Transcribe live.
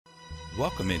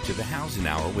Welcome into the Housing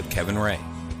Hour with Kevin Ray,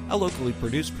 a locally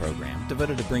produced program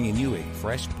devoted to bringing you a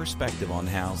fresh perspective on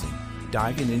housing,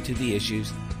 diving into the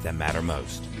issues that matter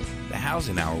most. The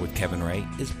Housing Hour with Kevin Ray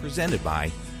is presented by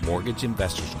Mortgage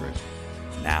Investors Group.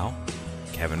 Now,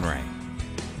 Kevin Ray.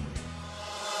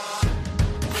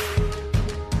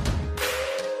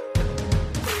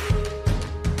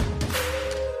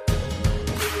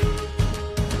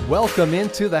 Welcome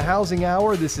into the Housing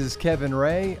Hour. This is Kevin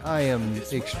Ray. I am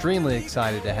extremely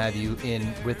excited to have you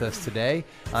in with us today.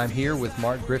 I'm here with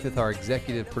Mark Griffith, our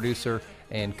executive producer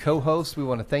and co-host. We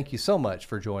want to thank you so much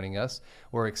for joining us.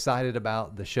 We're excited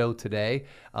about the show today,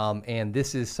 and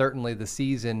this is certainly the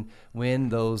season when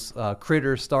those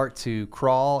critters start to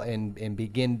crawl and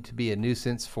begin to be a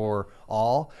nuisance for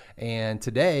all. And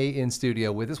today in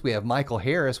studio with us, we have Michael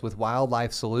Harris with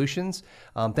Wildlife Solutions.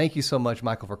 Thank you so much,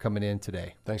 Michael, for coming in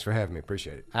today. Thanks for having me.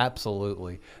 Appreciate it.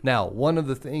 Absolutely. Now, one of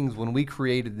the things when we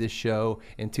created this show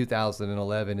in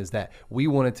 2011 is that we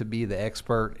wanted to be the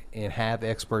expert and have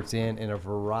experts in a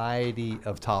variety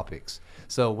of topics.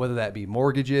 So whether that be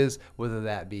mortgages, whether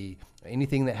that be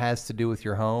anything that has to do with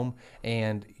your home,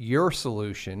 and your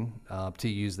solution, to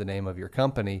use the name of your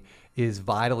company, is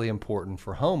vitally important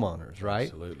for homeowners, right?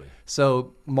 Absolutely.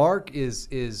 So Mark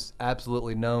is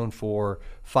absolutely known for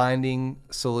finding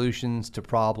solutions to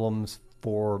problems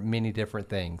for many different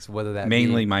things, whether that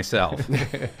Mainly be myself.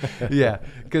 yeah,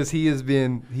 because he has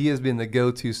been the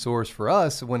go-to source for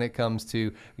us when it comes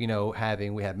to, we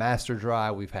have Master Dry,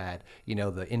 we've had,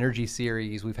 the Energy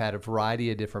Series, we've had a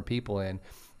variety of different people in,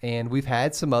 and we've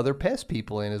had some other pest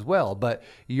people in as well. But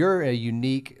you're a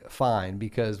unique find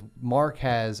because Mark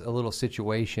has a little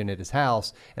situation at his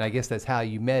house, and I guess that's how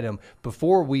you met him.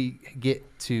 Before we get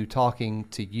to talking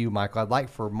to you, Michael, I'd like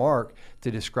for Mark to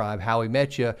describe how he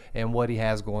met you and what he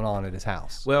has going on at his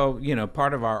house. Well,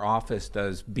 part of our office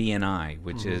does BNI,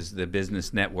 which is the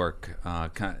business network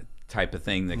type of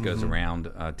thing that goes around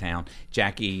town.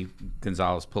 Jackie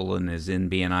Gonzalez-Pullen is in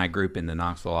BNI Group in the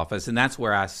Knoxville office, and that's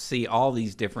where I see all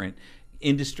these different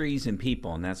industries and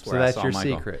people, and that's where I saw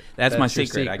Michael. Secret. That's my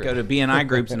secret. I go to BNI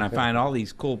groups and I find all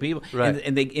these cool people, right.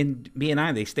 and they in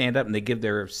BNI they stand up and they give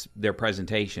their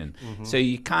presentation. So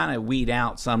you kind of weed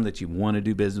out some that you want to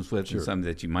do business with and some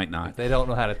that you might not. If they don't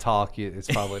know how to talk, it's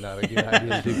probably not a good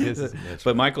idea to do business.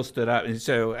 But Michael stood up, and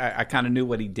so I kind of knew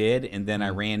what he did, and then I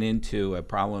ran into a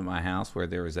problem in my house where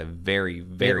there was a very,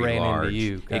 very large.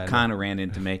 It kind of ran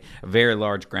into me, a very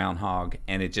large groundhog,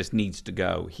 and it just needs to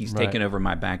go. He's taken over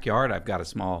my backyard. I've got a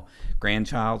small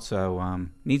grandchild, so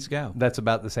needs to go. That's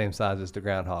about the same size as the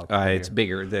groundhog. It's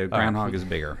bigger. The groundhog is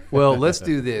bigger. Well, let's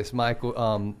do this,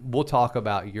 Michael. We'll talk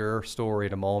about your story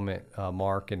in a moment,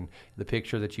 Mark, and the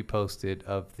picture that you posted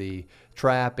of the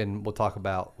trap, and we'll talk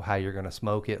about how you're going to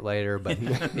smoke it later. But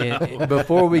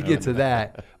before we get to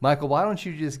that, Michael, why don't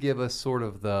you just give us sort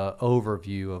of the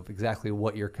overview of exactly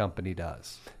what your company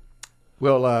does?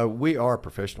 Well, we are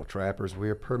professional trappers. We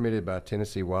are permitted by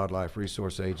Tennessee Wildlife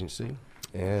Resource Agency,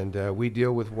 and we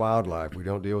deal with wildlife. We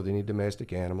don't deal with any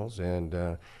domestic animals, and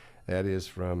that is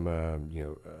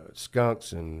from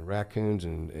skunks and raccoons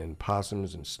and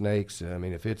possums and snakes. I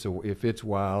mean, if it's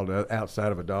wild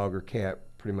outside of a dog or cat,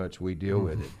 pretty much we deal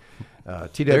with it.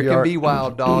 TWR, there can be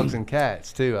wild dogs and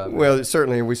cats too. Well, we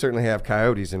certainly have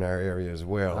coyotes in our area as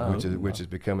well, which has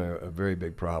become a very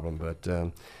big problem. But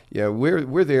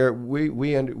we're there.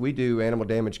 We do animal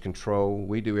damage control.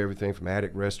 We do everything from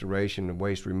attic restoration and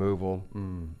waste removal,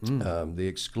 the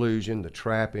exclusion, the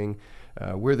trapping.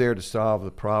 We're there to solve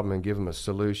the problem and give them a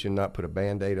solution, not put a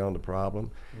Band-Aid on the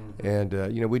problem. And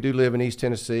we do live in East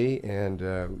Tennessee, and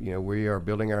we are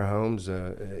building our homes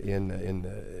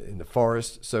in the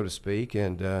forest, so to speak,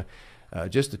 and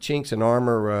just the chinks in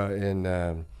armor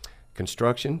in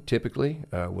construction typically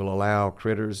will allow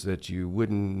critters that you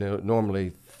wouldn't normally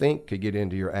think could get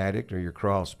into your attic or your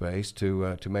crawl space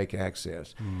to make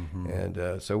access.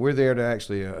 And so we're there to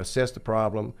actually assess the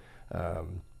problem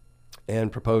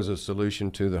and propose a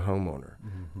solution to the homeowner.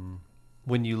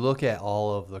 When you look at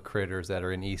all of the critters that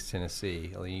are in East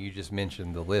Tennessee, I mean, you just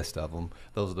mentioned the list of them.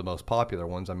 Those are the most popular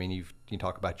ones. I mean, you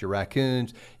talk about your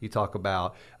raccoons, you talk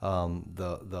about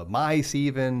the mice,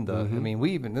 even. I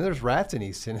mean, there's rats in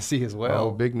East Tennessee as well.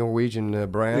 Oh, big Norwegian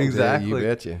browns. Exactly. You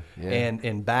betcha. Yeah.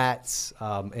 And bats,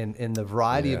 and the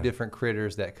variety of different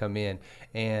critters that come in,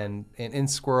 and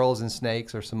squirrels and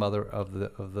snakes are some other of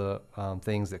the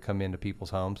things that come into people's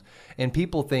homes. And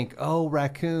people think, oh,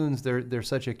 raccoons, they're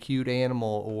such a cute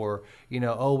animal, or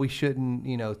we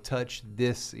shouldn't touch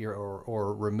this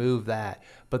or remove that.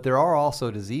 But there are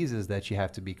also diseases that you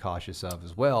have to be cautious of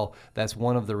as well. That's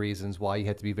one of the reasons why you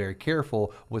have to be very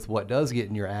careful with what does get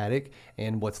in your attic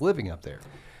and what's living up there.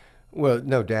 Well,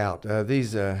 no doubt.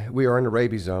 We are in the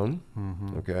rabies zone,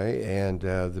 okay, and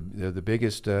the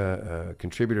biggest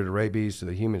contributor to rabies to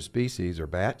the human species are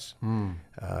bats.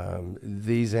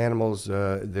 These animals,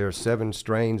 there are 7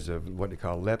 strains of what they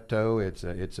call lepto. It's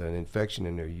an infection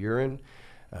in their urine.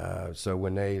 So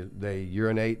when they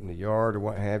urinate in the yard or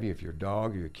what have you, if your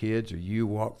dog or your kids or you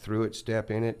walk through it,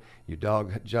 step in it, your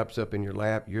dog jumps up in your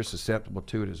lap, you're susceptible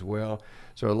to it as well.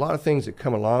 So a lot of things that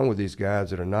come along with these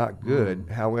guys that are not good.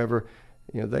 However,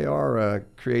 they are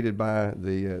created by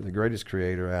the greatest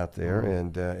creator out there,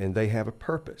 and they have a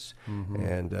purpose.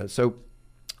 And so.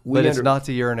 But it's not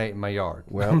to urinate in my yard.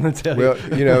 Well,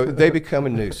 they become a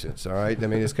nuisance. All right. I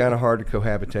mean, it's kind of hard to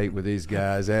cohabitate with these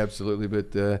guys, absolutely.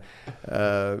 But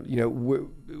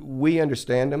we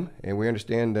understand them, and we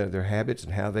understand their habits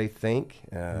and how they think,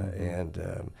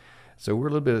 so we're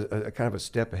a little bit kind of a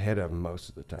step ahead of them most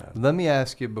of the time. Let me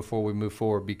ask you before we move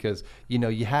forward, because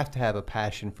you have to have a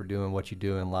passion for doing what you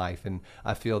do in life, and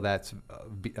I feel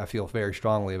very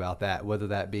strongly about that. Whether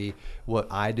that be what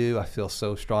I do, I feel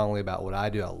so strongly about what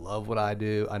I do. I love what I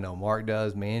do. I know Mark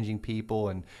does, managing people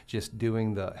and just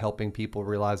helping people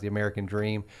realize the American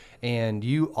dream. And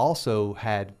you also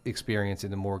had experience in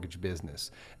the mortgage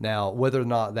business. Now, whether or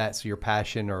not that's your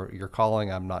passion or your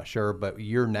calling, I'm not sure, but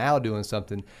you're now doing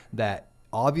something that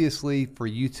obviously for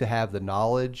you to have the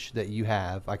knowledge that you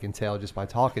have, I can tell just by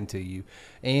talking to you,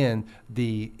 and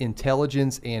the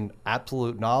intelligence and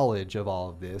absolute knowledge of all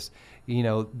of this,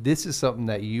 this is something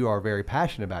that you are very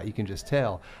passionate about. You can just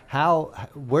tell.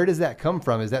 Where does that come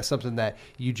from? Is that something that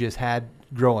you just had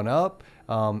growing up?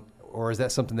 Or is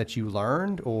that something that you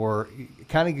learned? Or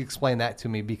kind of explain that to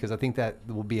me, because I think that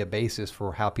will be a basis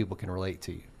for how people can relate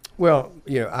to you. Well,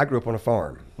 I grew up on a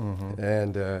farm,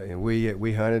 and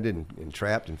we hunted and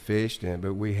trapped and fished,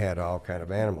 but we had all kind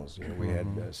of animals. We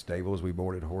had stables. We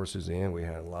boarded horses in. We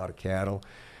had a lot of cattle.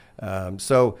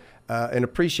 So an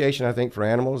appreciation, I think, for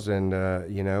animals, and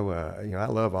I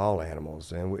love all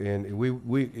animals, and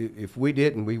we if we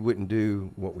didn't, we wouldn't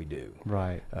do what we do.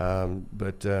 Right.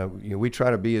 But we try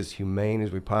to be as humane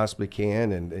as we possibly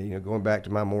can, and going back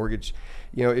to my mortgage,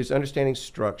 it's understanding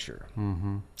structure.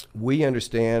 We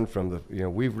understand from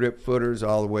we've ripped footers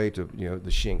all the way to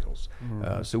the shingles,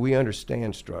 so we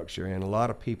understand structure, and a lot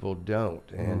of people don't,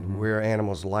 and where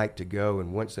animals like to go,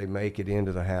 and once they make it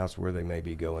into the house, where they may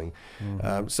be going.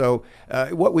 So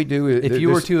what we do is, if you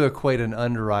were to equate an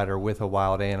underwriter with a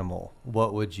wild animal,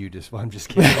 what would you I'm just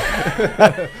kidding.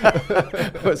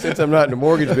 Well, since I'm not in the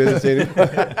mortgage business anymore.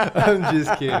 I'm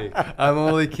just kidding. I'm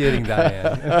only kidding,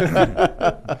 Diane.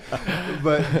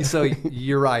 But so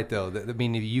you're right, though. I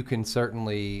mean, you can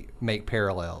certainly make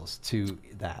parallels to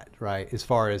that, right? As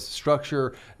far as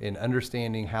structure and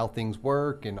understanding how things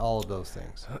work and all of those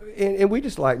things. And we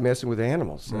just like messing with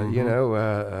animals.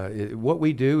 What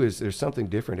we do is there's something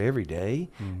different every day.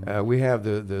 We have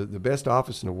the best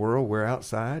office in the world. We're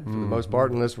outside for the most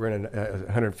part, unless we're in a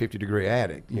 150-degree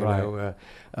attic.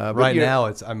 Right now,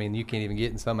 you can't even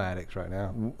get in some attics right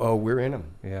now. Oh, we're in them.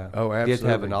 Yeah. Oh, absolutely. You have to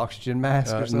have an oxygen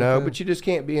mask or something? No, but you just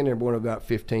can't be in there more than about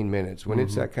 15 minutes. When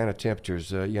it's that kind of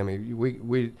temperatures,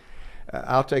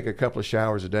 I'll take a couple of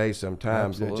showers a day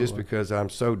sometimes, just because I'm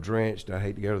so drenched. I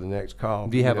hate to go to the next call.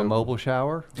 Do you have a mobile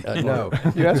shower? No.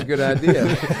 That's a good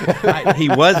idea. He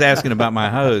was asking about my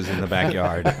hose in the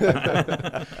backyard.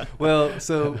 Well,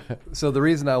 so the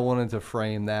reason I wanted to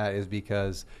frame that is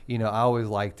because, I always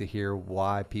like to hear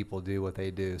why people do what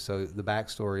they do. So the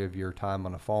backstory of your time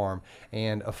on a farm.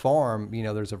 And a farm,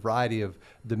 there's a variety of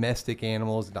domestic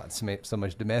animals, not so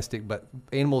much domestic, but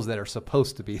animals that are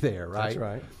supposed to be there, right? That's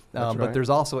right. But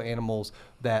there's also animals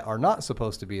that are not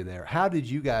supposed to be there. How did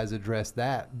you guys address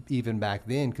that even back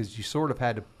then? Because you sort of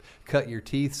had to cut your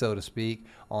teeth, so to speak,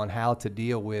 on how to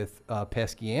deal with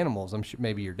pesky animals. I'm sure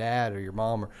maybe your dad or your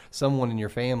mom or someone in your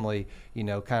family,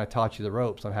 kind of taught you the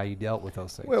ropes on how you dealt with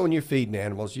those things. Well, when you're feeding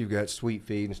animals, you've got sweet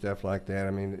feed and stuff like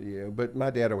that. But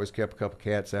my dad always kept a couple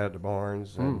cats out at the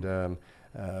barns, and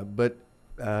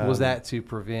was that to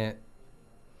prevent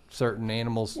certain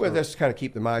animals? Well, that's to kind of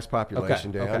keep the mice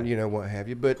population down, what have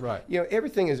you. But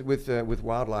everything is with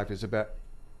wildlife is about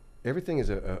everything is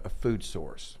a food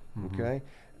source. Okay,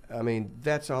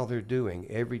 that's all they're doing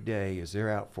every day is they're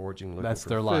out foraging looking for food. That's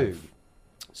their life.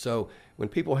 So when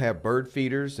people have bird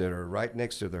feeders that are right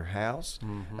next to their house,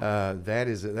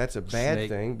 that's a bad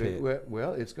thing. But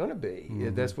well, it's going to be.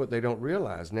 That's what they don't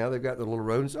realize. Now they've got the little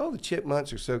rodents. Oh, the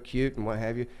chipmunks are so cute and what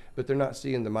have you. But they're not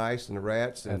seeing the mice and the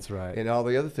rats and all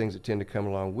the other things that tend to come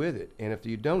along with it. And if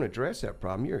you don't address that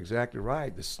problem, you're exactly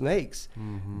right. The snakes,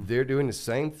 they're doing the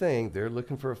same thing. They're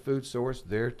looking for a food source.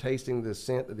 They're tasting the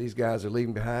scent that these guys are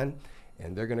leaving behind,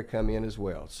 and they're going to come in as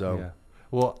well. So. Yeah.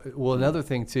 Well, another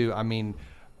thing too, I mean,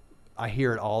 I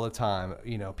hear it all the time.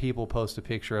 You know, people post a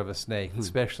picture of a snake,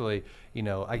 especially, you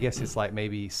know, I guess it's like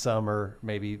maybe summer,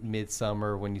 maybe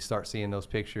midsummer when you start seeing those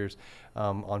pictures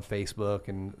on Facebook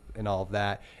and all of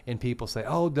that. And people say,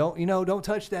 oh, don't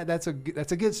touch that. That's a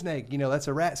good snake. You know, that's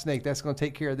a rat snake. That's going to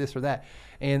take care of this or that.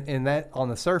 And that on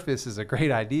the surface is a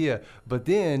great idea. But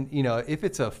then, you know, if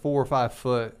it's a 4 or 5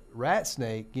 foot rat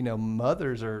snake, you know,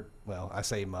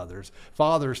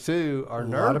 fathers too are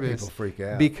nervous. A lot of people freak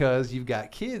out because you've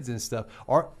got kids and stuff.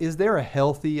 Is there a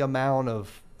healthy amount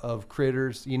of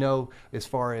critters, you know, as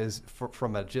far as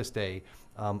from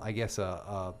I guess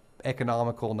a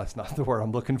economical, and that's not the word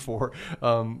I'm looking for,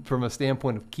 from a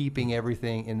standpoint of keeping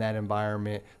everything in that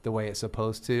environment the way it's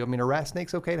supposed to? I mean, are rat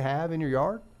snakes okay to have in your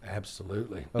yard?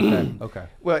 Absolutely. Okay.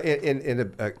 Well,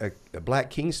 in a black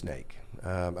king snake,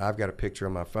 I've got a picture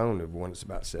on my phone of one that's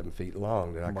about 7 feet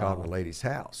long that I caught in a lady's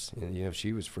house, and you know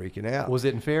she was freaking out. Was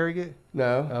it in Farragut?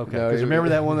 No. Okay. Because remember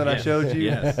that one that I showed you?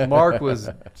 Yes. Mark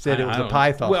said it was a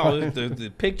python. Well,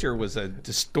 the picture was a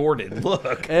distorted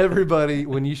look. Everybody,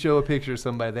 when you show a picture of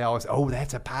somebody, they always, oh,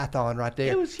 that's a python right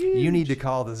there. It was huge. You need to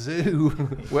call the zoo.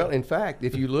 Well, in fact,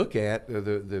 if you look at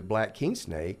the black king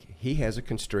snake, he has a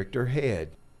constrictor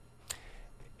head,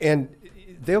 and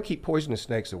they'll keep poisonous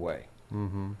snakes away.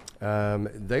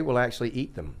 They will actually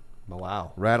eat them.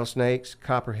 Wow. Rattlesnakes,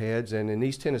 copperheads, and in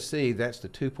East Tennessee, that's the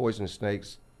 2 poisonous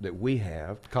snakes that we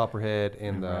have. Copperhead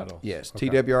and the rattle. Yes. Okay.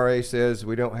 TWRA says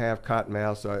we don't have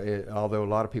cottonmouths, although a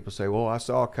lot of people say, well, I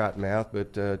saw a cottonmouth,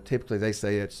 but typically they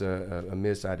say it's a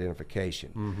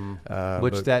misidentification.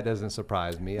 Which that doesn't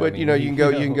surprise me. But, you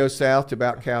can go south to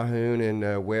about Calhoun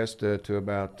and west to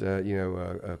about,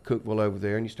 Cookeville over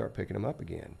there, and you start picking them up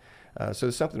again. So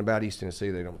there's something about East Tennessee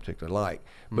they don't particularly like.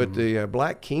 But the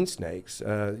black king snakes,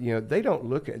 they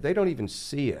don't even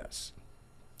see us.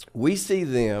 We see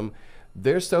them.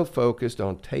 They're so focused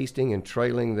on tasting and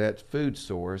trailing that food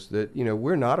source that,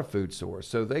 we're not a food source.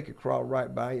 So they could crawl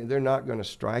right by you. They're not going to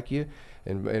strike you.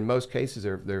 And in most cases,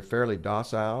 they're fairly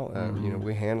docile.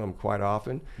 We handle them quite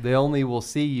often. They only will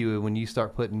see you when you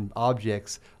start putting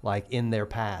objects like in their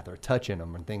path or touching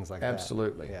them and things like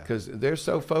Absolutely. that. Because they're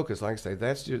so focused. Like I say,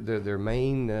 that's their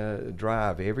main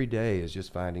drive every day is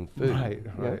just finding food.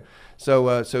 Right.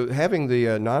 So having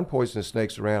the non-poisonous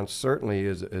snakes around certainly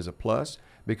is a plus.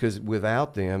 Because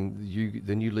without them,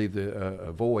 you leave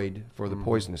a void for the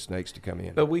poisonous snakes to come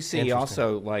in. But we see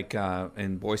also, like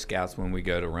in Boy Scouts, when we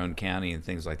go to Roane County and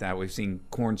things like that, we've seen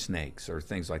corn snakes or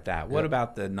things like that. What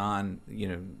about the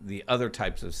the other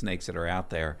types of snakes that are out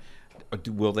there?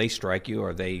 Will they strike you?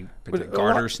 Are they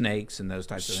garter snakes and those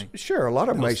types of things? Sure, a lot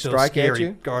of them may strike at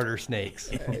you. Garter snakes.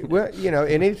 Well, and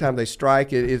anytime they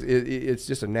strike, it's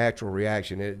just a natural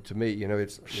reaction. To me,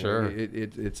 it's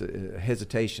it's a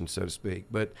hesitation, so to speak.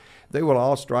 But they will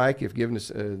all strike if given,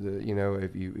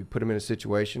 if you put them in a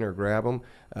situation or grab them.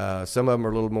 Some of them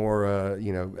are a little more,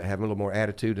 have a little more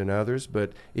attitude than others.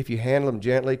 But if you handle them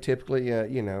gently, typically,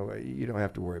 you don't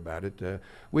have to worry about it.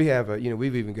 We have,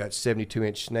 we've even got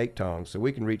 72-inch snake tongs, so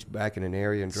we can reach back in an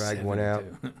area and drag 72. One out.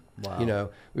 Wow.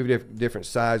 We have different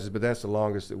sizes, but that's the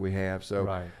longest that we have. So,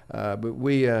 right. But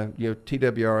we,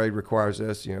 TWRA requires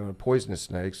us, poisonous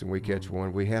snakes, and we catch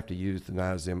one, we have to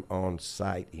euthanize them on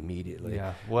site immediately.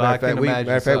 Yeah. Well,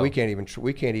 matter of fact, we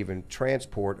can't even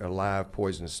transport a live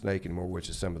poisonous snake anymore, which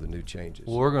is some of the new changes.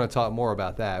 Well, we're going to talk more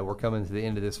about that. We're coming to the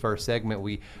end of this first segment.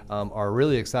 We are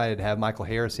really excited to have Michael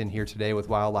Harris in here today with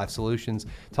Wildlife Solutions,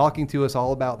 talking to us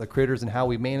all about the critters and how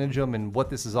we manage them and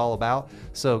what this is all about.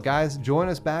 So, guys, join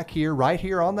us back here, right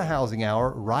here on the Housing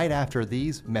Hour, right after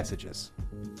these messages.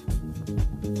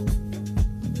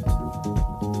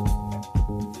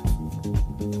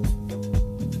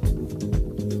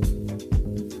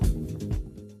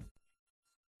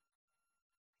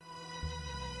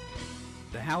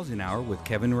 The Housing Hour with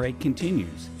Kevin Ray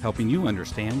continues, helping you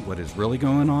understand what is really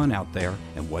going on out there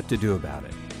and what to do about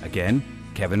it. Again,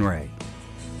 Kevin Ray.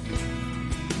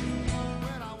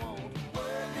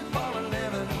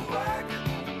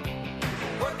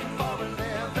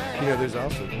 There's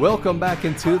also... Welcome back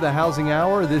into the Housing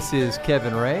Hour. This is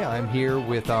Kevin Ray. I'm here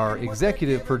with our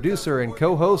executive producer and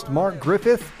co-host, Mark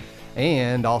Griffith,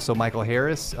 and also Michael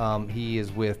Harris. He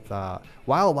is with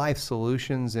Wildlife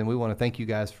Solutions, and we want to thank you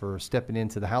guys for stepping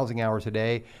into the Housing Hour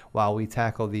today while we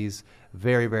tackle these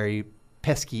very, very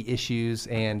pesky issues.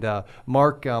 And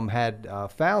Mark had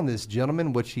found this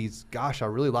gentleman, which I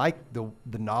really like the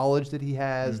knowledge that he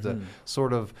has, the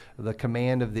sort of the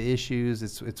command of the issues.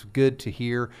 It's good to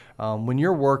hear. When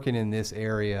you're working in this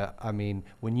area, I mean,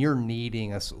 when you're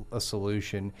needing a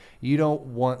solution, you don't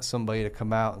want somebody to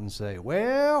come out and say,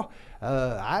 well,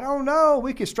 I don't know.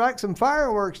 We could strike some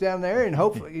fireworks down there and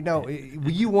hopefully,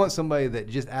 you want somebody that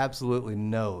just absolutely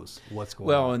knows what's going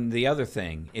on. Well, and the other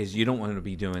thing is you don't want to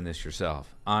be doing this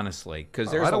yourself, honestly, because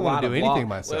there's I don't a lot want to do of anything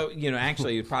myself. Well,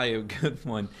 actually, it's probably a good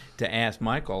one to ask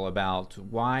Michael about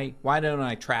why don't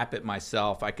I trap it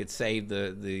myself? I could save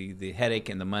the headache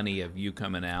and the money of you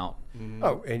coming out. Mm-hmm.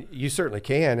 Oh, and you certainly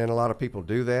can, and a lot of people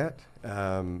do that.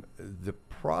 The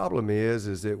problem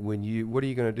is that what are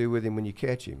you going to do with him when you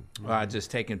catch him? Well, I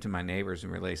just take him to my neighbors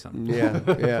and release him.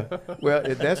 Yeah. Well,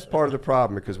 that's part of the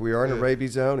problem because we are in a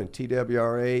rabies zone, and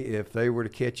TWRA, if they were to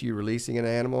catch you releasing an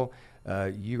animal,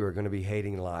 you are going to be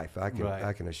hating life. I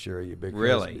can assure you. Because,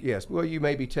 really? Yes. Well, you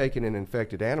may be taking an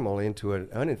infected animal into an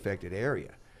uninfected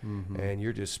area. Mm-hmm. And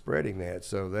you're just spreading that,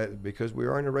 so that because we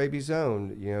are in a rabies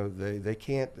zone, they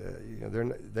can't,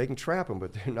 they can trap them,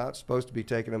 but they're not supposed to be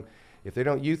taking them. If they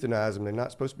don't euthanize them, they're not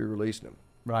supposed to be releasing them.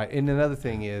 Right. And another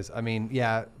thing is,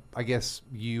 I guess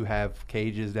you have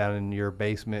cages down in your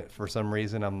basement for some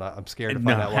reason. I'm scared to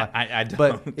find out why. I don't.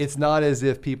 But it's not as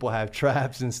if people have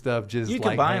traps and stuff. Just you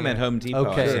can buy them at Home Depot.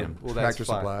 Okay, well that's Tractor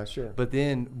fine. Supply, sure. But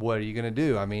then what are you going to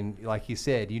do? I mean, like you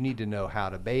said, you need to know how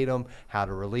to bait them, how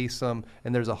to release them,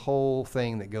 and there's a whole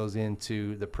thing that goes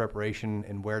into the preparation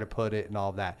and where to put it and all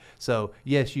of that. So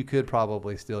yes, you could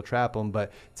probably still trap them,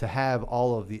 but to have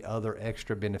all of the other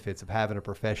extra benefits of having a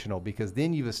professional, because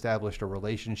then you've established a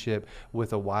relationship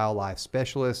with a wildlife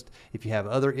specialist. If you have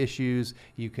other issues,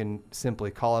 you can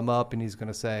simply call him up and he's going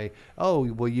to say,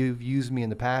 oh, well, you've used me in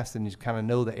the past and you kind of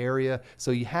know the area.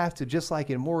 So you have to, just like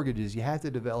in mortgages, you have to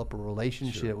develop a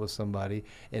relationship with somebody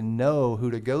and know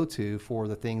who to go to for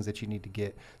the things that you need to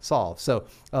get solved. So,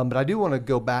 but I do want to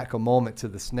go back a moment to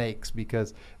the snakes,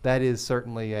 because that is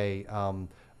certainly a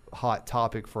hot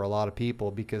topic for a lot of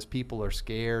people, because people are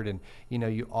scared. And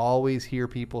you always hear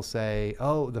people say,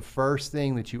 the first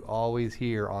thing that you always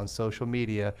hear on social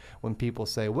media when people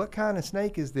say, what kind of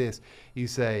snake is this? You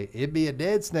say, it'd be a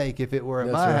dead snake if it were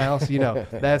at my house.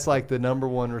 That's like the number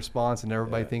one response, and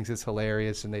everybody thinks it's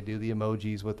hilarious, and they do the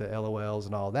emojis with the LOLs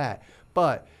and all that.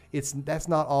 But that's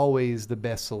not always the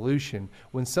best solution.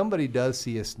 When somebody does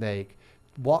see a snake,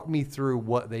 walk me through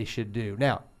what they should do.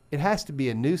 Now, it has to be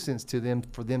a nuisance to them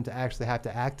for them to actually have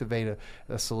to activate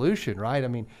a solution, right? I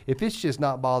mean, if it's just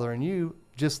not bothering you,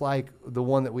 just like the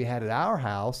one that we had at our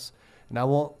house, and I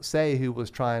won't say who was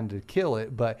trying to kill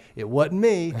it, but it wasn't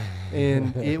me,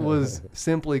 and it was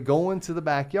simply going to the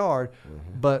backyard.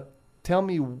 Mm-hmm. But tell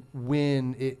me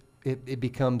when it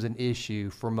becomes an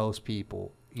issue for most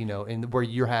people, and where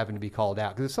you're having to be called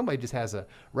out. Because if somebody just has a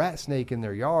rat snake in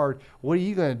their yard, what are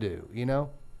you going to do,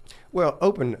 Well,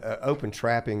 open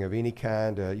trapping of any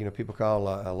kind, people call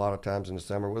a lot of times in the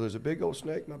summer, well, there's a big old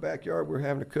snake in my backyard. We're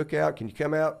having a cookout. Can you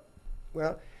come out?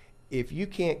 Well, if you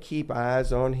can't keep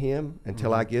eyes on him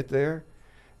until I get there,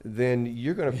 then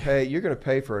you're going to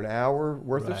pay for an hour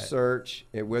worth of search,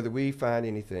 whether we find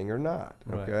anything or not.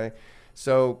 Okay. Right.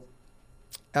 So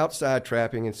outside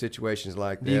trapping in situations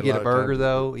like that. Do you get a burger,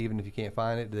 though, even if you can't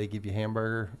find it? Do they give you a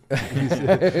hamburger?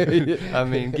 I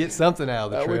mean, get something out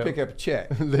of the trip. We pick up a check.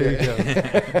 There you go.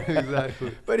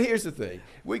 Exactly. But here's the thing.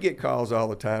 We get calls all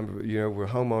the time, where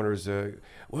homeowners,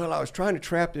 well, I was trying to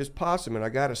trap this possum and I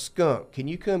got a skunk. Can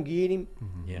you come get him?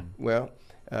 Mm-hmm. Yeah. Well,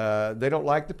 they don't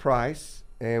like the price,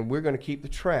 and we're going to keep the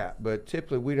trap. But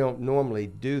typically we don't normally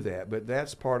do that. But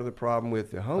that's part of the problem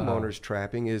with the homeowners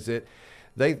trapping, is that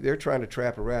they're trying to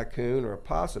trap a raccoon or a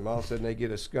possum. All of a sudden they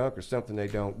get a skunk or something they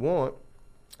don't want,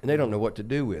 and they don't know what to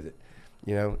do with it.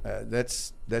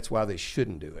 That's why they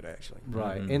shouldn't do it, actually.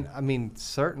 Right. Mm-hmm. And I mean,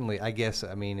 certainly, I guess,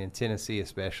 in Tennessee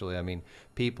especially,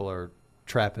 people are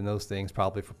trapping those things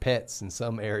probably for pets in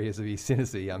some areas of East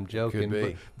Tennessee. I'm joking.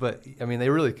 Could be. But they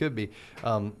really could be.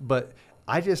 But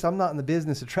I'm not in the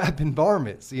business of trapping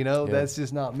varmints, that's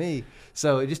just not me.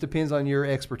 So it just depends on your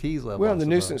expertise level. Well, the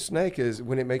nuisance snake is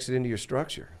when it makes it into your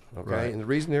structure, okay? Right. And the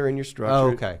reason they're in your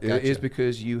structure gotcha. is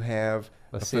because you have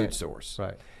a food source.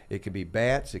 Right. It could be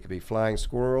bats, it could be flying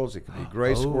squirrels, it could be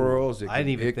gray squirrels. I didn't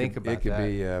even think about that.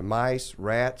 It could be mice,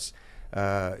 rats,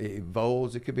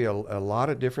 voles. It could be a lot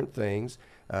of different things.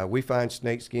 We find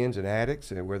snake skins in attics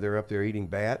where they're up there eating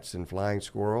bats and flying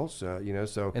squirrels,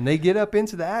 so. And they get up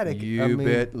into the attic. You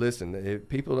bet. Listen, if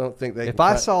people don't think they. If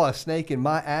I saw a snake in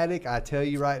my attic, I tell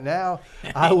you right now,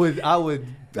 I would die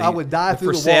through the wall.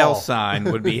 For sale sign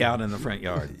would be out in the front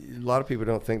yard. A lot of people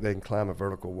don't think they can climb a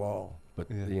vertical wall. But,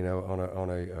 on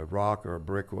a rock or a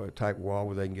brick type wall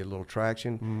where they can get a little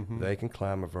traction, they can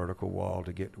climb a vertical wall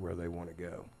to get to where they want to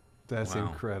go. That's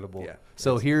incredible. Yeah.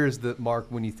 So here's the, Mark,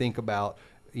 when you think about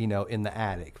in the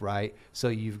attic, right? So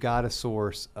you've got a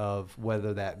source of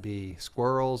whether that be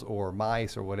squirrels or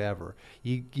mice or whatever.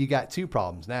 You got two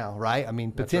problems now, right? I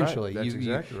mean, potentially. That's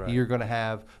exactly right. You're going to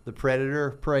have the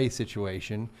predator-prey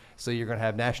situation. So you're going to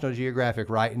have National Geographic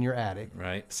right in your attic.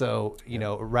 Right. So,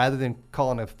 rather than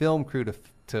calling a film crew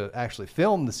to actually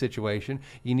film the situation,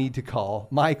 you need to call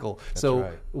Michael.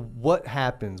 What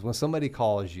happens when somebody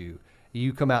calls you?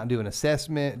 You come out and do an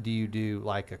assessment? Do you do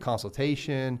like a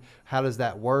consultation? How does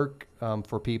that work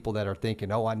for people that are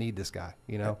thinking, "Oh, I need this guy"?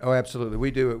 Oh, absolutely. We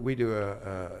do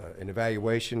an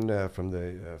evaluation from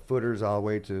the footers all the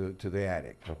way to the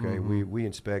attic. Okay, we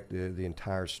inspect the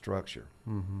entire structure.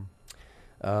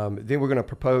 Then we're going to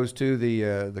propose to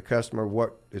the customer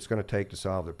what it's going to take to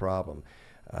solve the problem,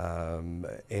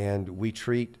 and we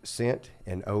treat scent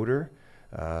and odor.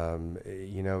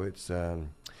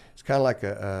 It's kind of like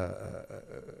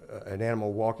an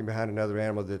animal walking behind another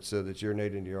animal that's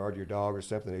urinating in your yard, your dog or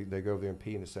something. They go over there and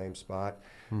pee in the same spot,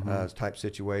 type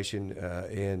situation,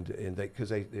 and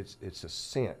because it's a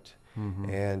scent.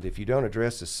 And if you don't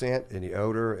address the scent and the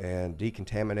odor and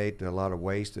decontaminate a lot of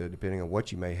waste, depending on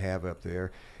what you may have up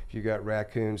there, if you got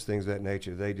raccoons, things of that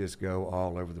nature, they just go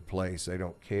all over the place. They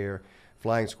don't care.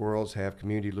 Flying squirrels have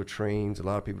community latrines. A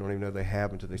lot of people don't even know they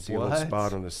have until they see a little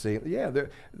spot on the ceiling. Yeah,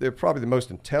 they're probably the most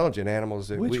intelligent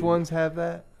animals. Which ones have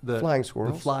that? The flying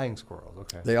squirrels. The flying squirrels,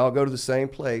 okay. They all go to the same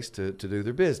place to do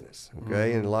their business,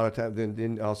 okay? And a lot of times,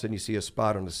 then all of a sudden you see a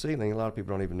spot on the ceiling. A lot of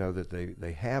people don't even know that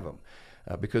they have them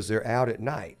because they're out at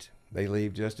night. They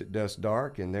leave just at dusk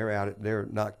dark, and they're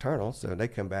nocturnal, so they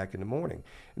come back in the morning.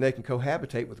 And they can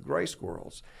cohabitate with gray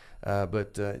squirrels.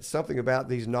 But it's something about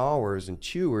these gnawers and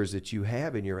chewers that you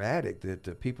have in your attic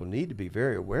that people need to be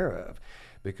very aware of,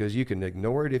 because you can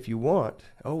ignore it if you want.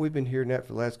 Oh, we've been hearing that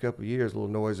for the last couple of years, a little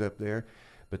noise up there.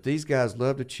 But these guys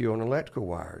love to chew on electrical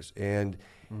wires. And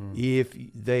if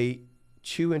they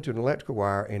chew into an electrical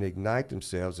wire and ignite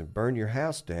themselves and burn your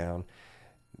house down,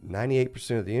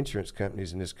 98% of the insurance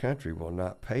companies in this country will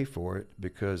not pay for it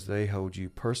because they hold you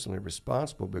personally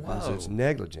responsible because it's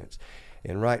negligence.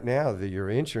 And right now,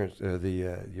 your insurance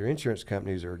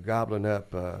companies are gobbling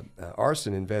up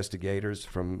arson investigators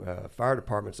from fire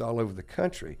departments all over the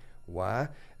country. Why?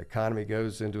 Economy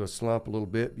goes into a slump a little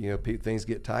bit. Things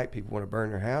get tight. People want to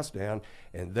burn their house down,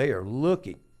 and they are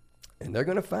looking, and they're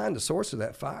going to find the source of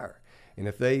that fire. And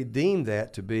if they deem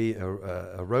that to be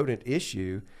a rodent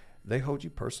issue, they hold you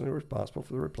personally responsible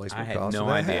for the replacement cost of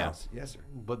that house. Yes, sir.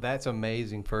 But that's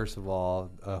amazing. First of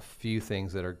all, a few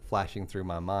things that are flashing through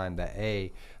my mind that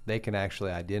they can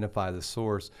actually identify the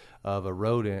source of a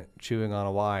rodent chewing on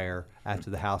a wire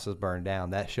after the house is burned down.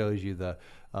 That shows you the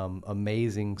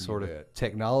amazing sort of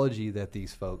technology that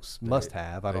these folks must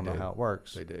have. I don't know how it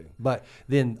works. They do. But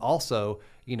then also,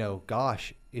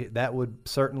 that would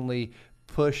certainly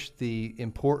push the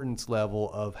importance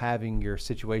level of having your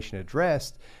situation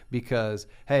addressed, because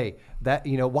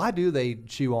why do they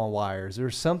chew on wires?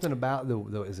 There's something about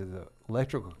is it the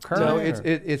electrical current? No,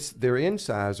 it's their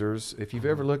incisors. If you've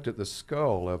ever looked at the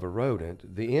skull of a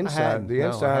rodent, the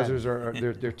incisors are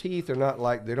their teeth are not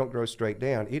like, they don't grow straight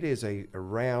down. It is a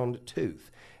round tooth,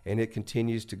 and it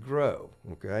continues to grow,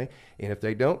 okay? And if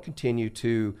they don't continue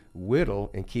to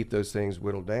whittle and keep those things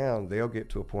whittled down, they'll get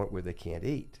to a point where they can't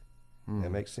eat. That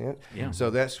makes sense? Yeah. So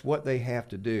that's what they have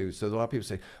to do. So a lot of people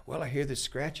say, well, I hear this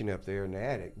scratching up there in the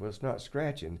attic. Well, it's not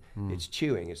scratching. It's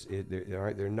chewing.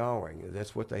 They're gnawing.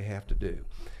 That's what they have to do.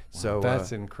 Wow. So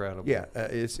that's incredible. Yeah,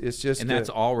 it's just... And that's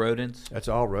all rodents? That's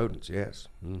all rodents, yes.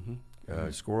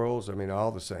 Squirrels,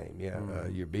 all the same. Yeah,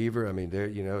 your beaver,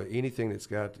 they're, anything that's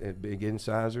got big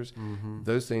incisors,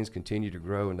 those things continue to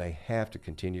grow, and they have to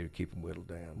continue to keep them whittled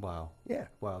down. Wow. Yeah.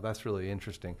 Wow, that's really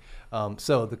interesting.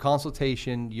 So the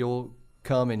consultation, you'll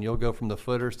come and you'll go from the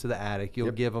footers to the attic. You'll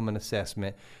give them an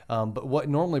assessment. But what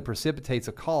normally precipitates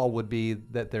a call would be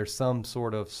that there's some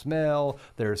sort of smell,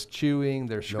 there's chewing,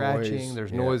 there's scratching,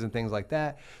 there's noise and things like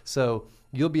that. So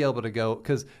you'll be able to go,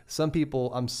 because some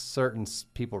people, I'm certain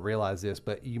people realize this,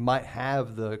 but you might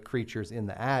have the creatures in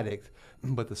the attic,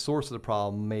 but the source of the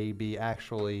problem may be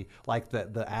actually like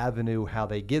the avenue, how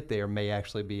they get there may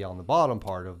actually be on the bottom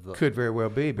part of the... Could very well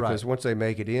be, because once they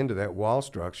make it into that wall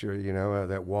structure,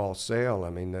 that wall cell,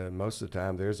 most of the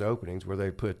time there's openings where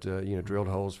they put, drilled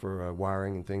holes for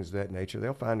wiring and things of that nature.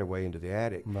 They'll find their way into the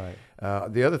attic. Right.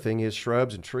 The other thing is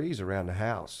shrubs and trees around the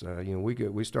house.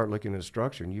 We start looking at a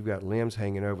structure, and you've got limbs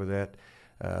hanging over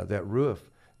that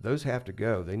roof. Those have to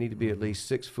go. They need to be at least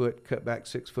 6 foot, cut back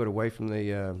 6 foot away from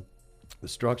the the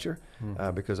structure,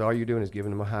 because all you're doing is giving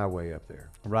them a highway up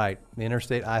there. Right. The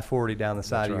Interstate I-40 down the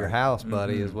side of your house,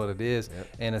 buddy, is what it is. Yep.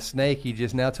 And a snake, he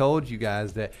just now told you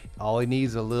guys that all he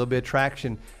needs is a little bit of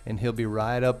traction, and he'll be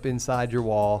right up inside your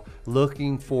wall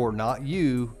looking for not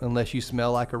you, unless you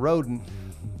smell like a rodent,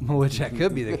 which that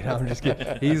could be the guy. I'm just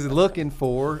kidding. He's looking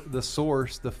for the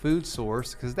source, the food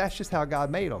source, because that's just how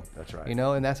God made them. That's right. You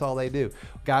know, and that's all they do.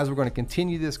 Guys, we're going to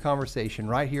continue this conversation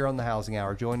right here on the Housing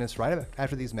Hour. Join us right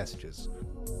after these messages.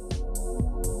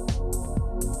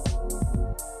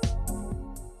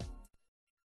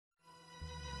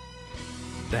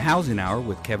 The Housing Hour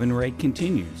with Kevin Ray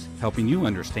continues, helping you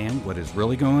understand what is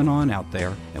really going on out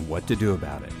there and what to do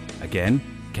about it. Again,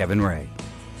 Kevin Ray.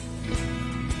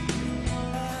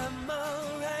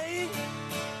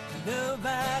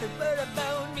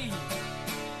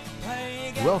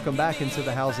 Welcome back into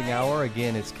the Housing Hour.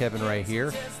 Again, it's Kevin Ray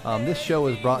here. This show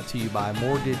is brought to you by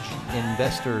Mortgage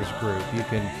Investors Group. You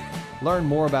can learn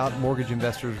more about Mortgage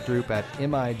Investors Group at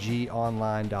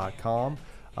migonline.com.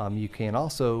 You can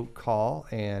also call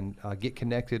and get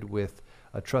connected with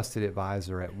a trusted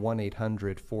advisor at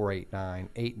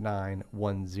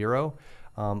 1-800-489-8910.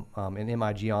 And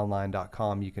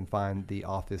migonline.com, you can find the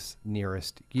office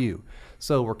nearest you.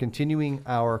 So we're continuing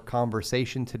our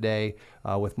conversation today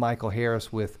with Michael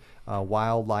Harris with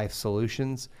Wildlife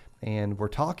Solutions. And we're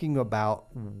talking about,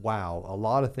 a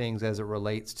lot of things as it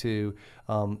relates to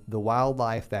the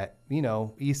wildlife that,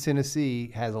 East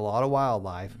Tennessee has a lot of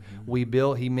wildlife.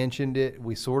 Mm-hmm. He mentioned it,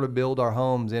 we sort of build our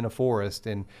homes in a forest,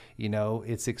 and,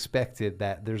 it's expected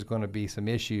that there's going to be some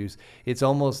issues. It's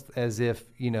almost as if,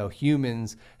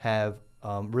 humans have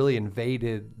really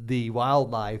invaded the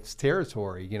wildlife's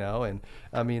territory, and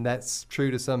I mean, that's true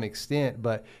to some extent,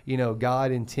 but,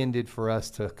 God intended for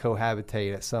us to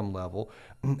cohabitate at some level.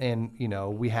 And,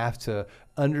 we have to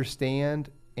understand,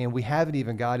 and we haven't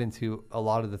even got into a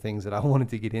lot of the things that I wanted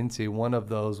to get into. One of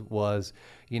those was,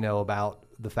 about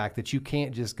the fact that you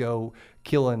can't just go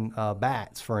killing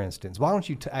bats, for instance. Why don't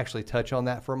you actually touch on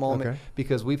that for a moment? Okay.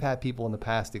 Because we've had people in the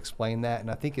past explain that, and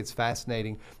I think it's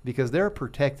fascinating because they're a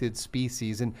protected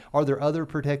species. And are there other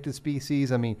protected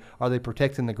species? I mean, are they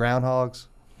protecting the groundhogs?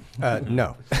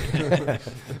 No.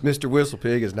 Mr.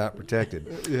 Whistlepig is not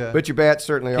protected. Yeah. But your bats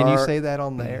certainly are. Can you say that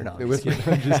on the air? No, I'm just kidding.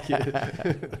 I'm just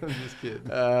kidding.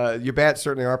 Your bats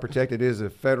certainly are protected. It is a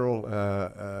federal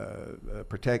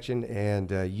protection,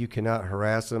 and you cannot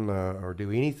harass them or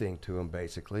do anything to them,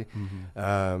 basically.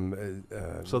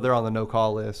 Mm-hmm. So they're on the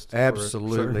no-call list?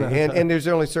 Absolutely. And there's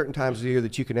only certain times of the year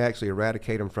that you can actually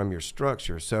eradicate them from your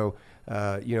structure. So,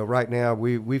 right now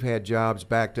we've had jobs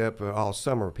backed up all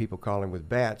summer, people calling with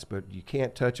bats, but you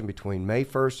can't touch them between May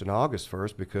 1st and August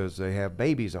 1st because they have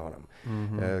babies on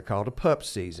them, called a pup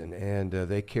season, and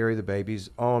they carry the babies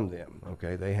on them.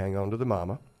 Okay, they hang on to the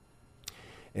mama.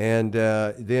 And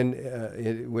then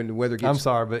when the weather gets... I'm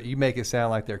sorry, but you make it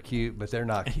sound like they're cute, but they're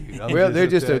not cute. Well, they're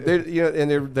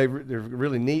they're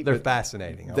really neat. They're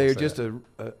fascinating. They're just a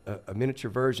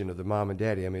miniature version of the mom and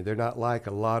daddy. I mean, they're not like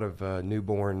a lot of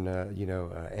newborn,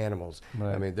 animals.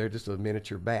 Right. I mean, they're just a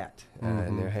miniature bat,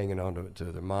 and they're hanging on to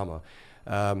their mama.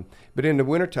 But in the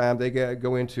wintertime, they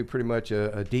go into pretty much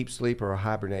a deep sleep or a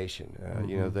hibernation.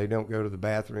 They don't go to the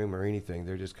bathroom or anything.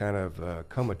 They're just kind of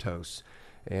comatose.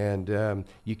 And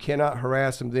you cannot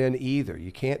harass them then either.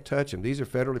 You can't touch them. These are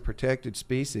federally protected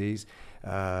species,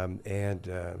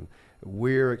 and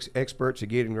we're experts at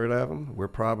getting rid of them. We're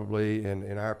probably,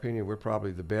 in our opinion, we're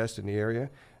probably the best in the area.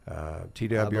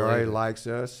 TWRA likes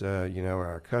us,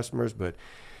 our customers. But,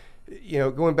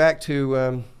 going back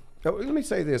to, let me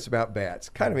say this about bats.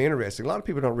 Kind of interesting. A lot of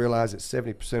people don't realize that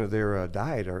 70% of their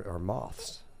diet are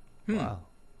moths. Wow.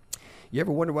 You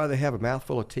ever wonder why they have a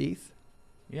mouthful of teeth?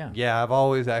 Yeah, I've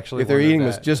always actually. If they're eating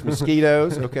just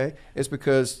mosquitoes, okay, it's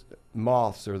because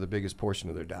moths are the biggest portion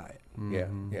of their diet.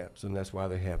 Mm-hmm. Yeah. So that's why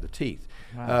they have the teeth.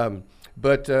 Wow.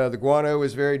 But the guano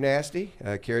is very nasty.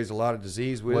 Carries a lot of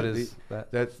disease with it. What is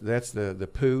that? That's the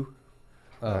poo.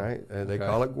 All right, they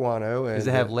call it guano. And, does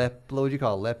it have what would you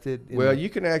call it, leptin? Well, you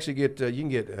can actually get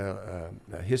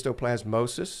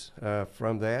histoplasmosis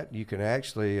from that. You can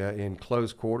actually, in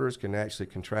close quarters,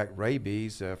 contract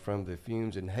rabies from the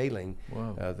fumes inhaling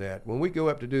that. When we go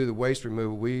up to do the waste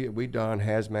removal, we don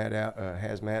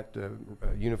hazmat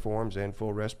uniforms and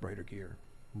full respirator gear.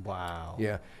 Wow.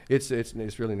 Yeah, it's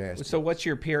really nasty. So what's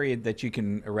your period that you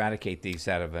can eradicate these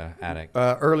out of an attic?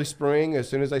 Early spring, as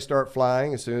soon as they start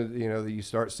flying, as soon as you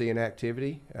start seeing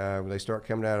activity, when they start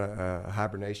coming out of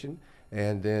hibernation,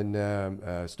 And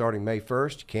then starting May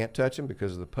 1st, you can't touch them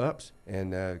because of the pups,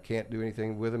 and can't do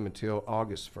anything with them until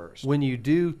August 1st. When you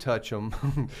do touch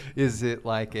them, is it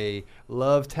like a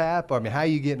love tap? I mean, how are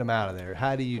you getting them out of there?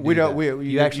 How do you do that?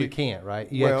 You actually can't, right?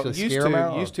 You actually scare them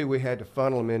out? Used to, we had to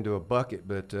funnel them into a bucket,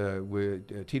 but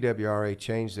TWRA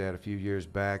changed that a few years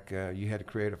back. You had to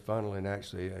create a funnel and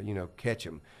actually, catch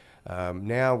them.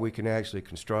 Now we can actually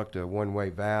construct a one-way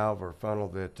valve or funnel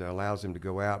that allows them to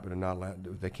go out,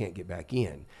 but they can't get back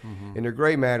in. Mm-hmm. And their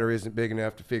gray matter isn't big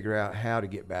enough to figure out how to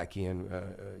get back in,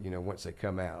 once they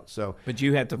come out. So, but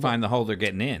you have to find the hole they're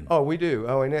getting in. Oh, we do.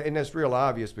 Oh, and that's real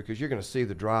obvious because you're going to see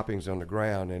the droppings on the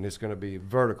ground, and it's going to be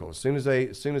vertical. As soon as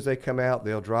they come out,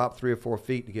 they'll drop 3 or 4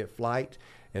 feet to get flight.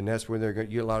 And that's when they're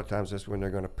going. A lot of times, that's when they're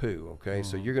going to poo. Okay,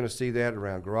 so you're going to see that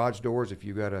around garage doors. If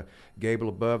you've got a gable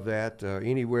above that,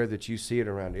 anywhere that you see it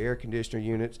around air conditioner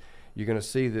units, you're going to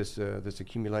see this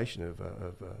accumulation of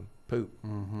poop.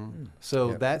 Mm-hmm.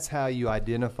 So that's how you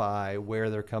identify where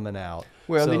they're coming out.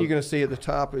 Well, then you're going to see at the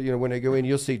top. When they go in,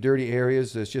 you'll see dirty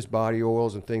areas. It's just body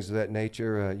oils and things of that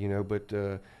nature.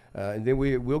 And then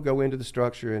we'll go into the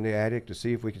structure in the attic to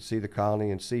see if we can see the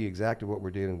colony and see exactly what we're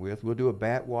dealing with. We'll do a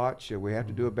bat watch. We have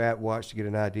to do a bat watch to get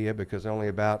an idea because only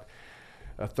about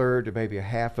a third to maybe a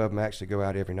half of them actually go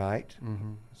out every night.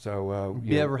 Mm-hmm. So,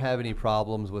 you ever have any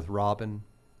problems with robin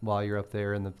while you're up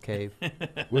there in the cave?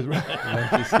 With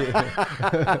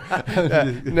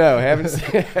no, haven't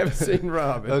seen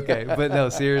robin. Okay, but no,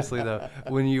 seriously though,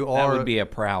 when you that would be a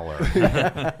prowler.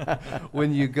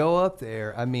 When you go up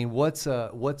there, I mean, what's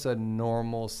a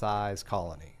normal size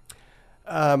colony?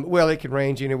 Well, it can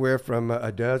range anywhere from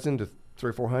a dozen to 300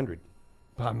 or 400.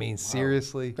 I mean,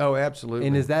 seriously? Oh, absolutely.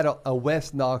 And is that a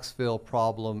West Knoxville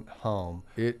problem home?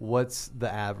 What's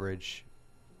the average?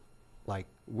 Like,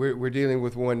 we're dealing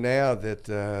with one now that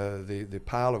the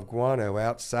pile of guano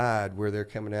outside where they're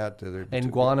coming out to their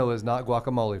guano is not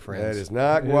guacamole, friends. That is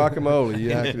not guacamole.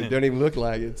 It doesn't even look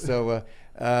like it. So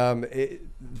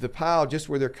the pile just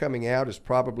where they're coming out is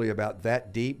probably about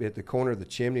that deep at the corner of the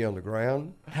chimney on the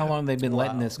ground. How long have they been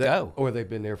letting this go? Or they've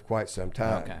been there for quite some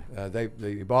time. Okay.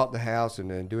 They bought the house and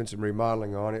then doing some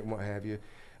remodeling on it and what have you.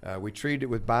 We treated it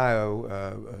with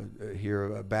bio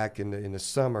here back in the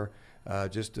summer.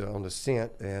 Just on the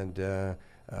scent, and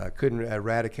couldn't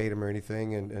eradicate them or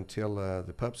anything until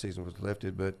the pup season was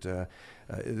lifted. But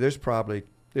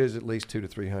there's at least 200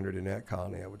 to 300 in that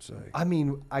colony, I would say. I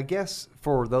mean, I guess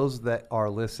for those that are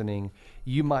listening,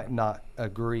 you might not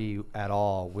agree at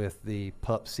all with the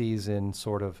pup season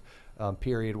sort of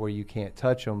period where you can't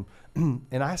touch them.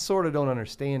 And I sort of don't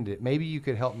understand it. Maybe you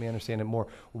could help me understand it more.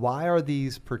 Why are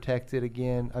these protected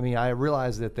again? I mean, I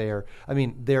realize that they're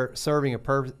serving a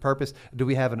purpose. Do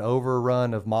we have an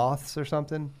overrun of moths or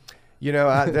something?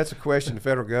 That's a question the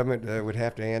federal government would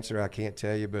have to answer. I can't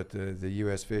tell you, but the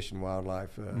U.S. Fish and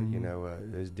Wildlife,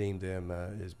 has deemed them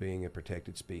as being a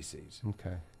protected species.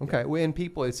 Okay. Well, and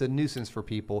people, it's a nuisance for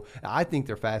people. I think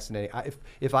they're fascinating.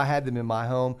 If I had them in my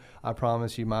home, I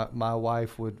promise you, my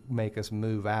wife would make us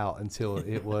move out until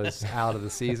it was out of the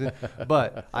season.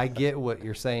 But I get what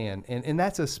you're saying, and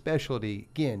that's a specialty.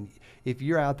 Again, if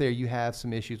you're out there, you have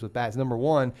some issues with bats. Number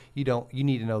one, you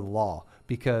need to know the law.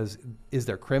 Because is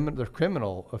there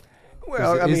criminal?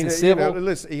 Well, I mean,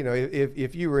 listen,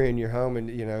 if you were in your home and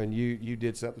and you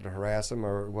did something to harass them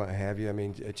or what have you, I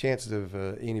mean, chances of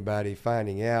anybody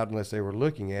finding out unless they were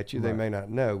looking at you, they may not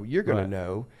know. You're going to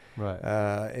know, right?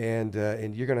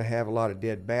 And you're going to have a lot of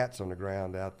dead bats on the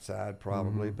ground outside,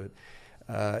 probably. Mm-hmm.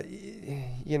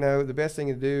 But the best thing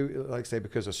to do, like I say,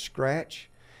 because a scratch.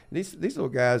 These little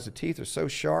guys, the teeth are so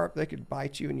sharp they could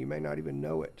bite you and you may not even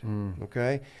know it.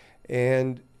 Okay.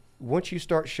 And once you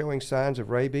start showing signs of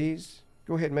rabies,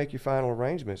 go ahead and make your final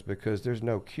arrangements because there's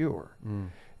no cure.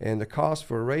 And the cost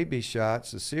for rabies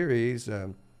shots, the series,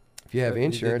 if you have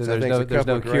insurance, I think there's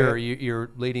no cure.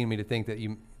 You're leading me to think that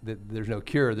there's no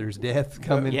cure. There's death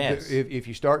coming. Yes. If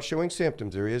you start showing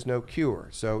symptoms, there is no cure.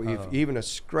 So if even a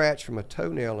scratch from a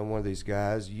toenail on one of these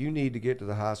guys, you need to get to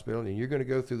the hospital, and you're going to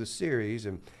go through the series,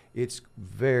 and it's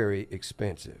very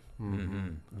expensive.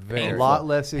 Mm-hmm. A lot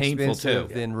less expensive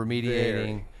than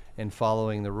remediating and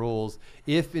following the rules.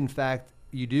 If, in fact,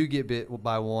 you do get bit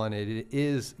by one, you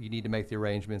need to make the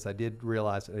arrangements. I did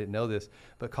realize, I didn't know this,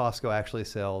 but Costco actually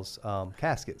sells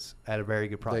caskets at a very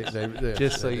good price.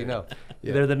 Just so you know.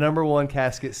 Yeah. They're the number one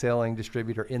casket selling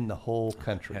distributor in the whole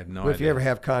country. I had no idea. If you ever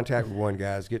have contact with one,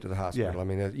 guys, get to the hospital. Yeah. I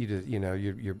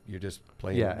mean, you're just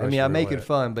playing. Yeah, I mean, I'm making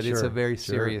fun, but it's a very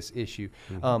serious issue.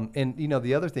 Mm-hmm. And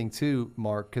the other thing too,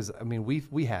 Mark, because I mean,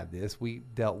 we had this. We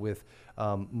dealt with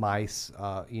mice,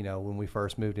 when we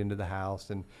first moved into the house,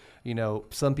 and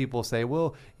some people say,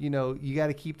 well, you got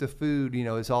to keep the food,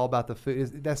 it's all about the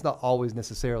food. That's not always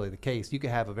necessarily the case. You could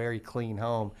have a very clean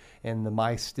home, and the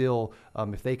mice still,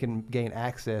 if they can gain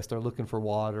access, they're looking for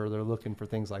water, they're looking for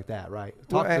things like that, right?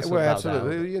 Well,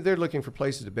 absolutely. They're looking for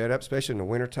places to bed up, especially in the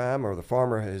wintertime, or the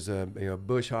farmer has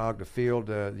bush hogged a field,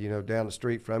 down the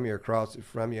street from you or across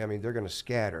from you. I mean, they're going to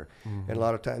scatter. And a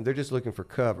lot of times they're just looking for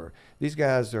cover. These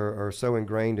guys are so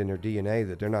ingrained in their DNA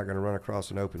that they're not going to run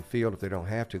across an open field if they don't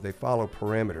have to. They follow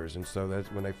perimeters, and so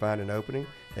that's when they find an opening,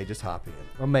 they just hop in.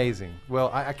 Amazing. Well,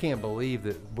 I can't believe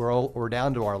that we're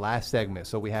down to our last segment.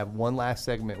 So we have one last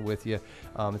segment with you.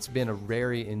 It's been a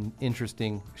very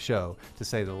interesting show, to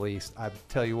say the least. I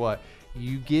tell you what,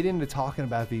 you get into talking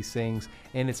about these things,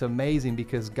 and it's amazing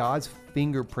because God's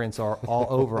fingerprints are all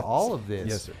over all of this.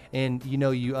 Yes, sir. And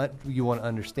you want to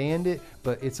understand it,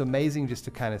 but it's amazing just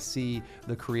to kind of see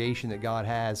the creation that God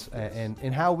has,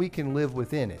 and how we can live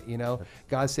within it.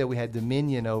 God said we had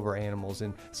dominion over animals,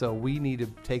 and so we need to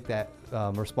take that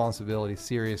responsibility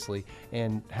seriously.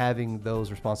 And having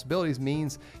those responsibilities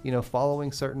means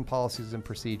following certain policies and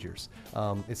procedures.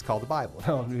 It's called the Bible.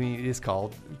 It is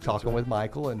called Talking with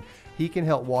Michael, and he can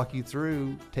help walk you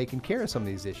through taking care of some of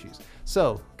these issues.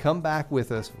 So come back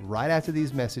with us right after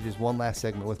these messages. One last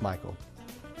segment with Michael.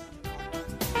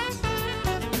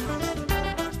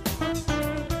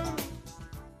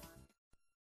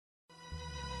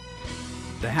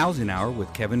 The Housing Hour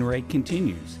with Kevin Ray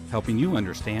continues, helping you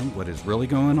understand what is really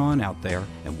going on out there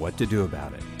and what to do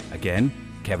about it. Again,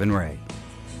 Kevin Ray.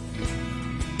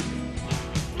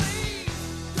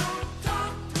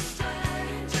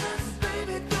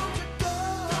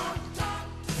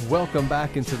 Welcome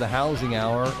back into the Housing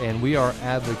Hour, and we are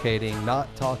advocating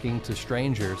not talking to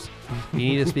strangers. You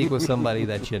need to speak with somebody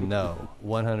that you know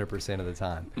 100% of the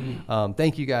time.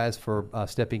 Thank you guys for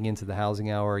stepping into the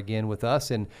Housing Hour again with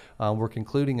us, and we're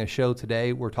concluding a show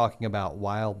today. We're talking about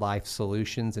wildlife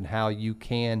solutions and how you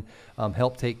can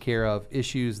help take care of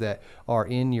issues that are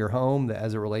in your home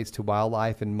as it relates to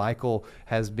wildlife. And Michael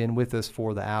has been with us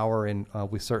for the hour, and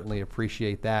we certainly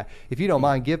appreciate that. If you don't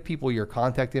mind, give people your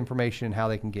contact information and how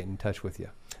they can get in touch with you.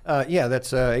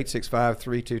 That's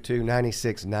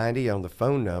 865-322-9690 on the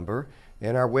phone number.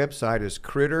 And our website is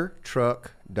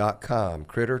crittertruck.com,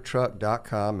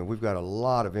 crittertruck.com. And we've got a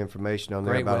lot of information on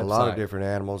there about a lot of different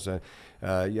animals.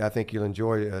 I think you'll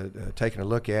enjoy taking a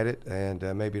look at it, and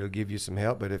maybe it'll give you some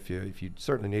help. But if you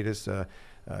certainly need us,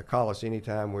 call us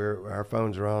anytime. Our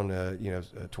phones are on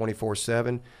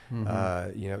 24/7.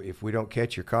 If we don't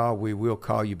catch your call, we will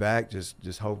call you back.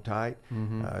 Just hold tight.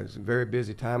 It's a very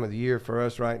busy time of the year for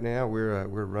us right now.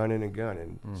 We're running and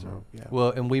gunning. So yeah. Well,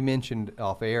 and we mentioned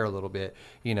off air a little bit.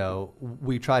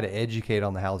 We try to educate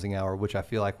on the Housing Hour, which I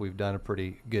feel like we've done a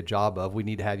pretty good job of. We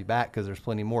need to have you back because there's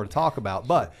plenty more to talk about.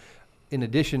 But in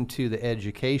addition to the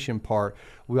education part,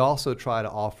 we also try to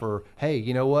offer, hey,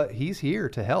 you know what? He's here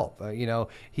to help.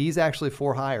 He's actually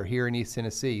for hire here in East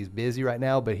Tennessee. He's busy right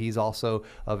now, but he's also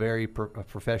a very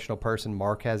professional person.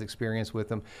 Mark has experience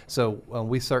with him. So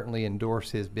we certainly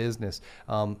endorse his business.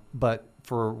 But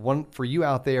for you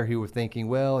out there who were thinking,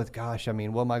 well, gosh, what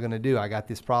am I going to do? I got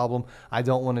this problem. I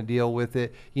don't want to deal with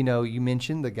it. You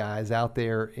mentioned the guys out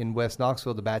there in West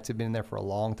Knoxville. The bats have been in there for a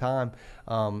long time.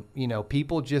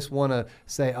 People just want to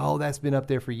say, oh, that's been up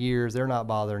there for years. They're not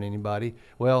bothering anybody.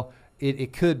 Well,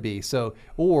 it could be. So,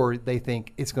 or they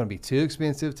think it's going to be too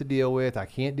expensive to deal with. I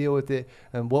can't deal with it.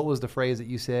 And what was the phrase that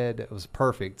you said that was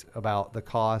perfect about the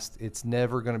cost? It's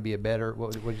never going to be a better.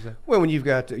 What did you say? Well, when you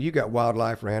got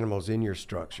wildlife or animals in your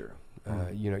structure,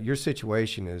 your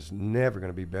situation is never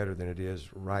going to be better than it is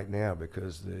right now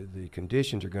because the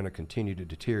conditions are going to continue to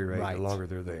deteriorate the longer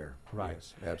they're there. Right.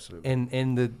 Yes, absolutely.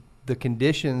 And the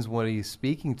conditions, what he's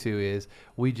speaking to is,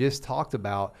 we just talked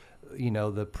about,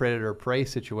 the predator-prey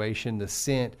situation, the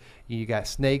scent. You got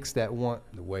snakes that want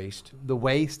the waste. The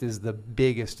waste is the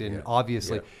biggest, and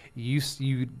obviously, you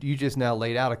just now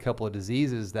laid out a couple of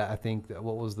diseases that I think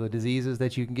what was the diseases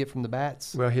that you can get from the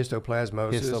bats? Well,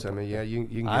 histoplasmosis. You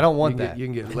can. I don't want that. You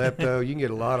can get lepto. You can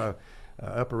get a lot of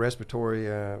upper respiratory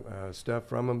stuff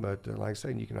from them, but like I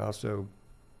said, you can also.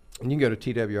 And you can go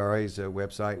to TWRA's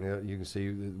website, and you can see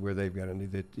where they've got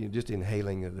just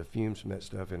inhaling the fumes from that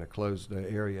stuff in a closed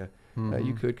area,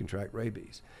 you could contract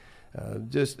rabies. Your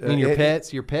pets.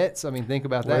 Think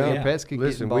about that. Your pets could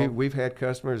get involved. We've had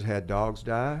customers had dogs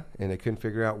die, and they couldn't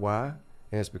figure out why.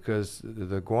 and it's because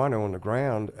the guano on the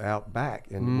ground out back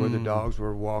and where the dogs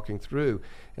were walking through.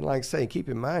 And like I say, keep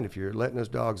in mind, if you're letting those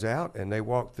dogs out and they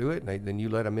walk through it, and then you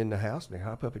let them in the house and they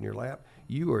hop up in your lap,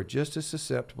 you are just as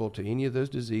susceptible to any of those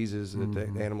diseases that the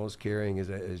animal is carrying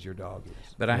as your dog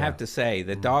is. But I have to say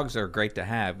that dogs are great to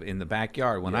have in the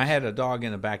backyard. When I had a dog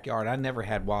in the backyard, I never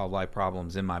had wildlife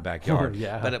problems in my backyard.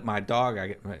 But my dog,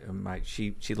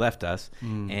 she left us,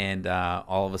 and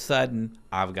all of a sudden,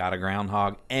 I've got a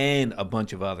groundhog and a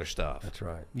bunch of other stuff. That's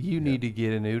right. You need to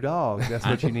get a new dog. That's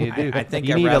what you need to do. I think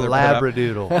you I'd need a rather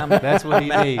Labradoodle. That's what he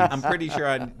needs. I'm pretty sure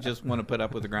I just want to put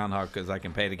up with the groundhog because I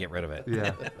can pay to get rid of it.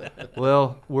 Yeah. Well,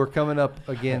 we're coming up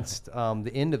against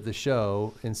the end of the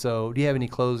show, and so do you have any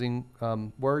closing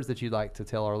words that you'd like to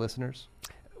tell our listeners?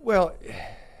 Well,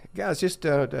 guys, just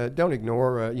don't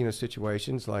ignore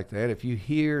situations like that. If you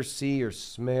hear, see, or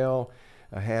smell,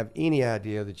 have any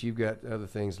idea that you've got other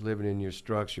things living in your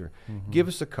structure, give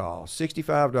us a call.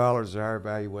 $65 is our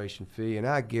evaluation fee, and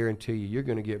I guarantee you, you're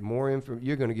going to get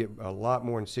you're going to get a lot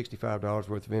more than $65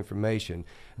 worth of information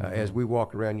as we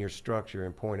walk around your structure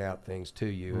and point out things to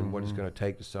you and what it's going to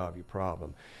take to solve your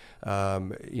problem. I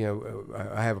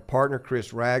have a partner,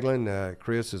 Chris Ragland.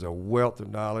 Chris is a wealth of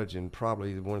knowledge and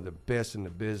probably one of the best in the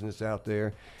business out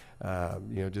there.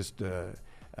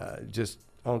 Just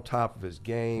on top of his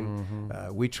game.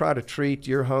 We try to treat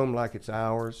your home like it's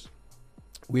ours.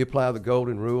 We apply the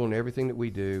golden rule in everything that we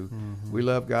do. We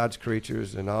love God's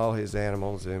creatures and all his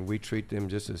animals, and we treat them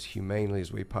just as humanely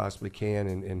as we possibly can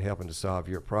in helping to solve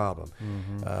your problem.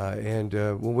 And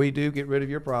when we do get rid of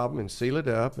your problem and seal it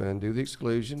up and do the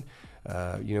exclusion,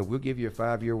 we'll give you a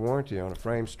 5-year warranty on a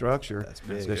frame structure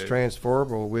that's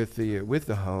transferable with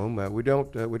the home. We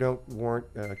don't warrant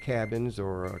cabins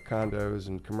or condos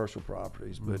and commercial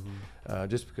properties, but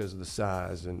just because of the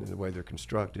size and the way they're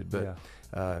constructed. But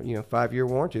 5-year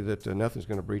warranty that nothing's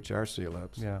going to breach our seal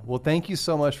ups. Yeah. Well, thank you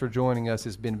so much for joining us.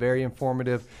 It's been very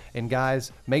informative. And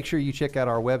guys, make sure you check out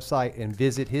our website and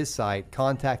visit his site.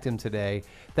 Contact him today.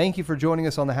 Thank you for joining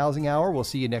us on the Housing Hour. We'll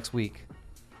see you next week.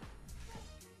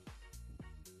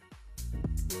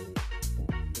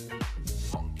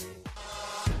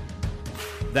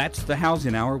 That's the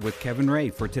Housing Hour with Kevin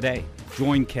Ray for today.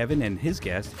 Join Kevin and his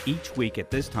guests each week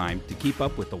at this time to keep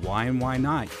up with the why and why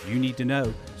not you need to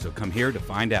know, so come here to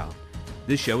find out.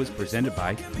 This show is presented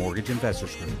by Mortgage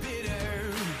Investors Group.